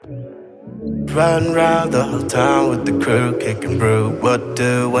Riding round the whole town with the crew, kicking brew. What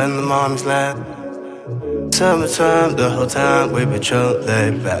do when the moms land? Summertime, the whole time we be chillin',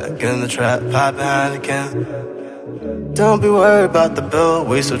 laid back in the trap, pop behind again. Don't be worried about the bill,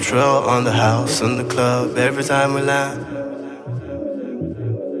 we so trill on the house and the club every time we land.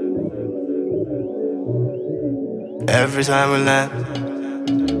 Every time we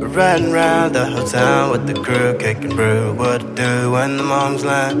land, we're riding round the whole town with the crew, kicking brew. What do when the moms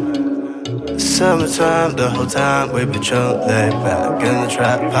land? Summertime, the whole time we be chillin', laid back in the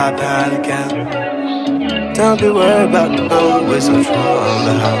trap, pop behind again. Don't be worried about the bill, we so trill on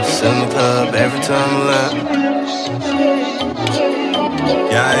the house and the club every time we land.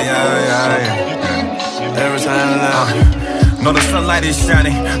 Yeah. Every time we land. Know the sunlight is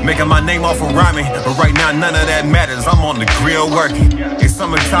shining, making my name off of rhyming. But right now none of that matters, I'm on the grill working. It's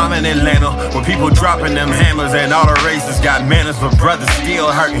summertime in Atlanta, where people dropping them hammers. And all the races got manners, but brothers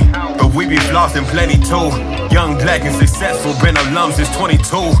still hurting. But we be flossing plenty too. Young, black and successful, been alum since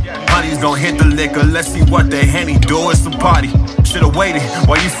 22. Honey's gon' hit the liquor, let's see what the Henny do, it's a party. Should've waited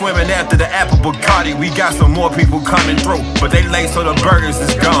while you swimming after the apple Bacardi. We got some more people coming through, but they late so the burgers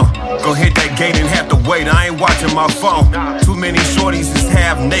is gone. Go hit that gate and have to wait, I ain't watching my phone. Too many shorties is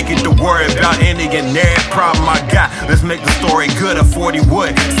half naked to worry about ending and every problem I got. Let's make the story good, a 40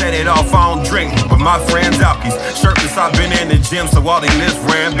 wood. Set it off, I don't drink, but my friends alkies. Shirtless, I've been in the gym, so all they lists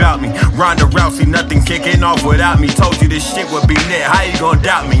ran about me. Ronda Rousey, nothing kicking off without me. Told you this shit would be lit, how you gon'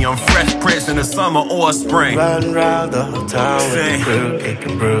 doubt me? I'm Fresh Prince in the summer or spring. Riding round the whole town with the crew,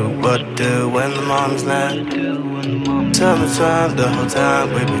 kicking brew. What do when the moms land? Summertime, the whole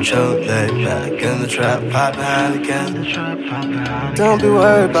time we be chillin', laid back in the trap, pop behind again. Don't be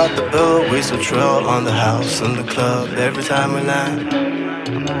worried about the bill, we so trill on the house and the club every time we land.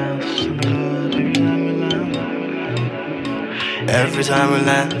 Every time we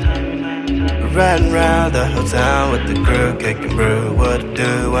land, we're riding round the whole town with the crew, kicking brew. What to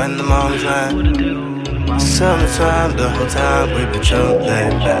do when the moms land? Summertime, the whole time we be chillin',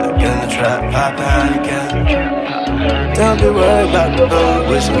 laid back in the trap, pop behind again. Don't be worried about the bill,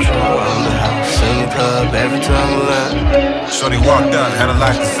 we so trill on the house and the club every time we land. Shorty walked up, had a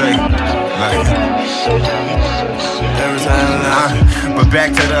lot to say. Every time we land. But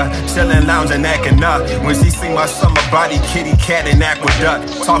back to the chillin' lounge and acting up. When she seen my summer body, kitty cat and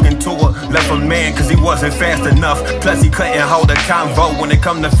aqueduct. Talking to her, left a man cause he wasn't fast enough. Plus he couldn't hold a convo when it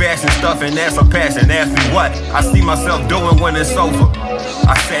come to fashion stuff. And that's a passion, ask me what I see myself doing when it's over.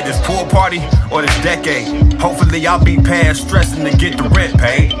 I said this pool party or this decade. Hopefully I'll be past stressing to get the rent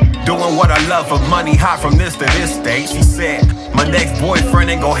paid. Doing what I love for money, hot from this to this state. She said, my next boyfriend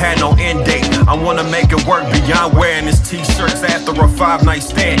ain't gon' have no end date. I wanna make it work beyond wearing his t-shirts after a 5-night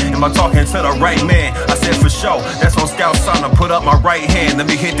stand. Am I talking to the right man? I said for sure, that's on Scout Sign. I put up my right hand, let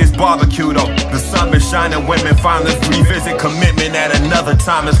me hit this barbecue though. The sun been shining, women finally revisit commitment at another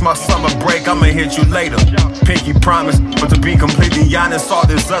time. It's my summer break, I'ma hit you later. Pinky promise, but to be completely honest, all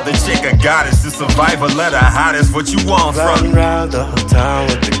this other chick I got is the survivor letter. Hottest, what you want from Riding round the whole town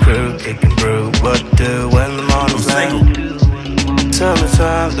with the crew, kicking brew. What to do when the moms land?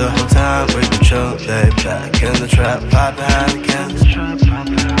 Summertime, the whole time we be chillin', laid back in the trap, pop behind again.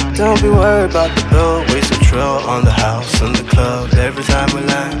 Don't be worried about the bill, we so trill on the house and the club every time we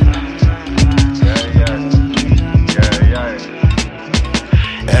land.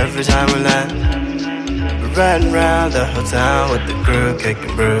 Every time we land, we're riding round the whole town with the crew,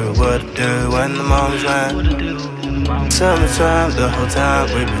 kicking brew. What to do when the moms land? Summertime, the whole time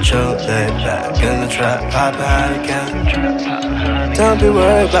we be chillin', laid back in the trap, pop behind again. Don't be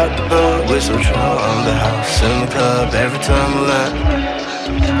worried about the bill, we so trill on the house and the club every time we land.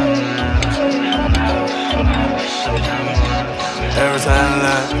 Every time we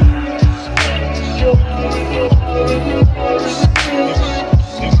land.